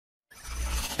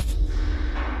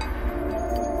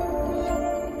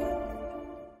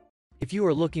If you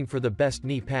are looking for the best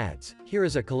knee pads, here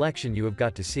is a collection you have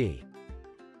got to see.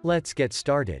 Let's get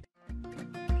started.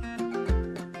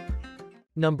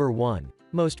 Number 1.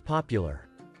 Most popular.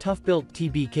 ToughBuilt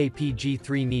TBKP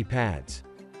G3 Knee Pads.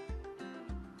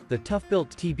 The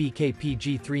ToughBuilt TBKP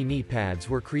G3 knee pads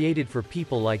were created for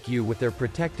people like you with their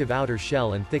protective outer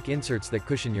shell and thick inserts that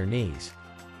cushion your knees.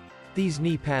 These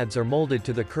knee pads are molded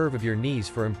to the curve of your knees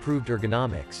for improved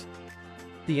ergonomics.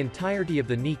 The entirety of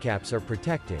the kneecaps are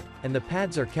protected, and the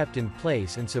pads are kept in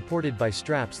place and supported by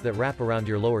straps that wrap around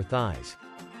your lower thighs.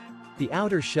 The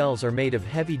outer shells are made of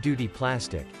heavy-duty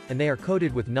plastic, and they are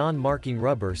coated with non-marking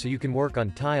rubber so you can work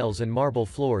on tiles and marble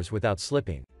floors without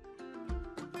slipping.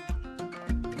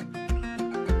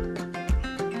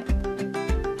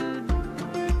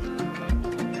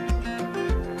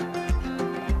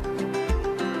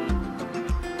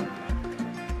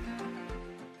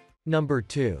 Number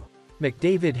 2.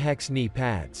 McDavid Hex Knee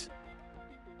Pads.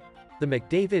 The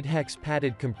McDavid Hex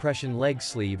Padded Compression Leg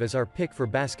Sleeve is our pick for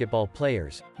basketball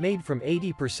players. Made from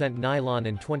 80% nylon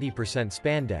and 20%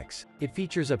 spandex, it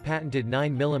features a patented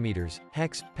 9mm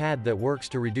Hex pad that works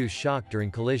to reduce shock during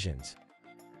collisions.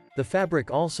 The fabric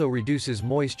also reduces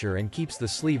moisture and keeps the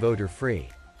sleeve odor-free.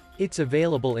 It's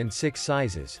available in 6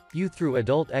 sizes, youth through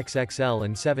adult XXL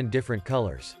in 7 different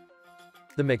colors.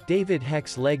 The McDavid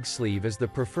Hex leg sleeve is the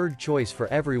preferred choice for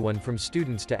everyone from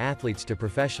students to athletes to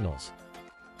professionals.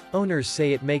 Owners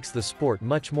say it makes the sport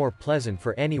much more pleasant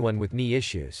for anyone with knee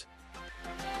issues.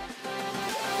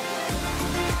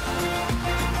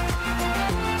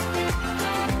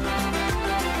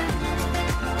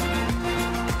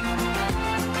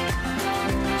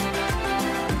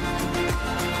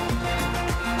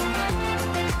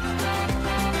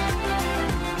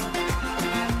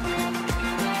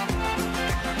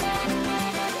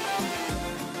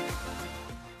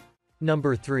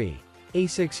 Number 3.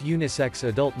 ASICS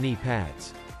Unisex-Adult Knee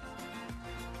Pads.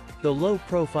 The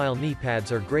low-profile knee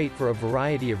pads are great for a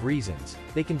variety of reasons.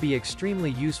 They can be extremely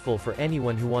useful for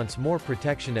anyone who wants more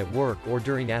protection at work or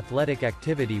during athletic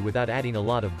activity without adding a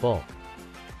lot of bulk.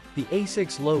 The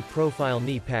ASICS low-profile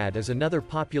knee pad is another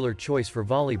popular choice for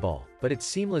volleyball, but its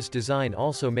seamless design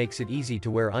also makes it easy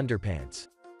to wear underpants.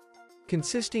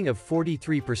 Consisting of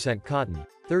 43% cotton,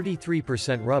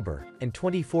 33% rubber, and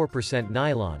 24%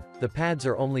 nylon, the pads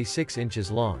are only 6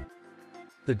 inches long.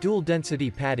 The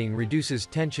dual-density padding reduces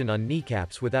tension on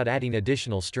kneecaps without adding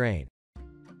additional strain.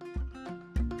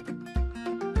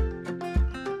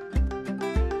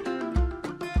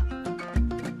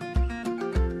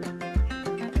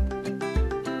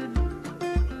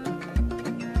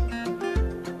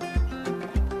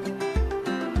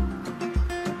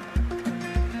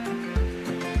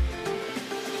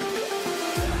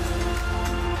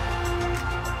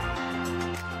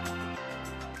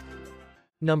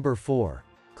 Number 4.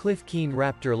 Cliff Keen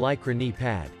Wraptor Lycra Knee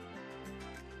Pad.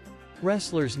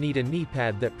 Wrestlers need a knee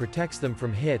pad that protects them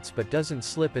from hits but doesn't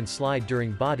slip and slide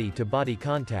during body-to-body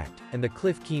contact, and the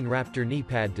Cliff Keen Wraptor knee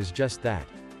pad does just that.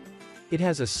 It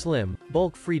has a slim,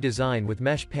 bulk-free design with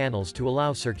mesh panels to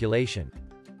allow circulation.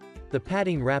 The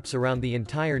padding wraps around the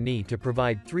entire knee to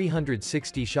provide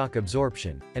 360 shock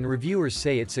absorption, and reviewers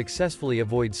say it successfully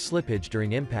avoids slippage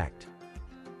during impact.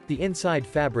 The inside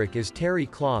fabric is terry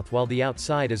cloth while the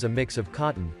outside is a mix of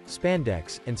cotton,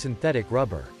 spandex, and synthetic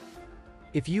rubber.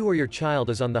 If you or your child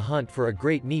is on the hunt for a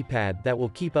great knee pad that will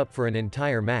keep up for an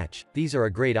entire match, these are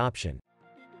a great option.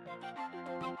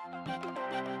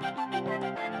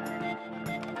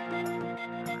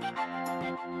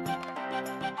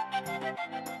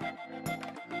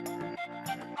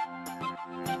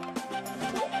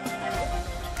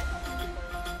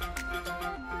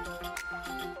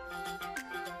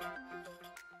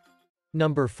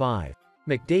 Number 5.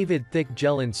 McDavid Thick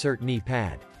Gel Insert Knee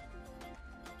Pad.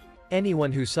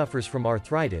 Anyone who suffers from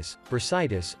arthritis,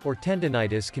 bursitis, or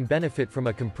tendonitis can benefit from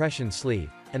a compression sleeve,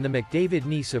 and the McDavid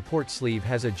Knee Support Sleeve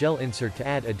has a gel insert to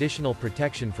add additional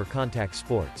protection for contact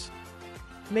sports.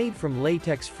 Made from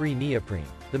latex-free neoprene,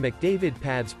 the McDavid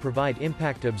pads provide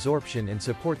impact absorption and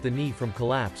support the knee from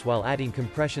collapse while adding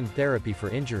compression therapy for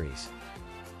injuries.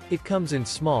 It comes in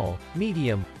small,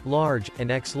 medium, large, and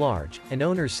X-large, and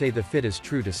owners say the fit is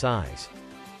true to size.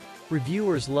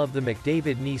 Reviewers love the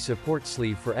McDavid Knee Support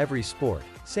Sleeve for every sport,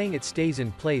 saying it stays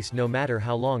in place no matter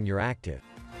how long you're active.